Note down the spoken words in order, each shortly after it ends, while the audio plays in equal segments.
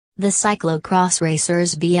The cyclocross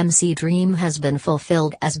racer's BMC dream has been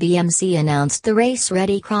fulfilled as BMC announced the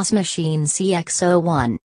race-ready Crossmachine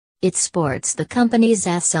CX01. It sports the company's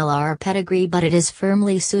SLR pedigree, but it is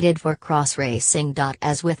firmly suited for cross racing.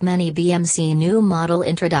 As with many BMC new model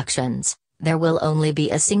introductions, there will only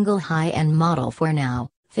be a single high-end model for now,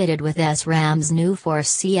 fitted with SRAM's new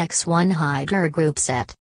Force CX1 HydroR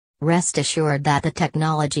groupset. Rest assured that the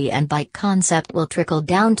technology and bike concept will trickle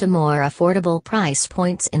down to more affordable price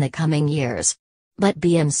points in the coming years. But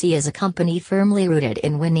BMC is a company firmly rooted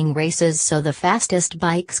in winning races, so the fastest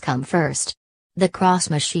bikes come first. The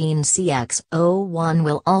Crossmachine CX01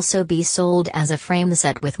 will also be sold as a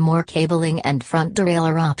frameset with more cabling and front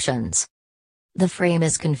derailleur options. The frame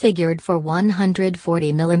is configured for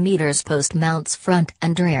 140mm post mounts front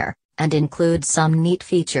and rear, and includes some neat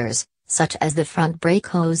features, such as the front brake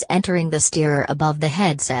hose entering the steerer above the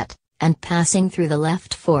headset, and passing through the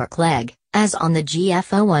left fork leg. As on the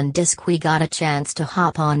GF01 disc, we got a chance to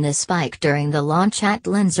hop on this bike during the launch at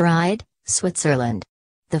Lenzerheide, Switzerland.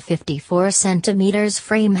 The 54 cm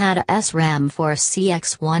frame had a SRAM Force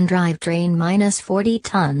CX1 drivetrain -40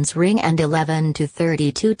 tons ring and 11 to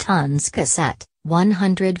 32 tons cassette,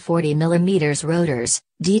 140mm rotors,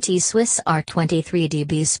 DT Swiss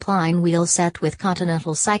R23DB spline wheel set with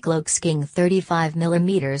Continental Cycloxking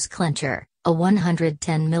 35mm clincher, a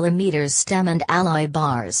 110mm stem and alloy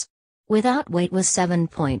bars. Without weight was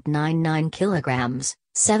 7.99 kilograms,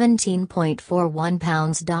 17.41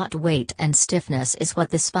 pounds. Weight and stiffness is what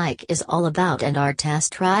this bike is all about, and our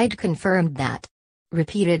test ride confirmed that.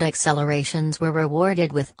 Repeated accelerations were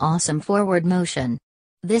rewarded with awesome forward motion.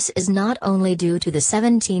 This is not only due to the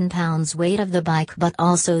 17 pounds weight of the bike, but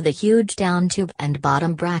also the huge down tube and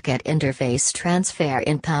bottom bracket interface transfer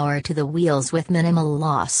in power to the wheels with minimal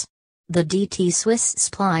loss. The DT Swiss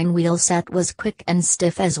spline wheel set was quick and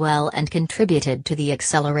stiff as well and contributed to the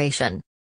acceleration.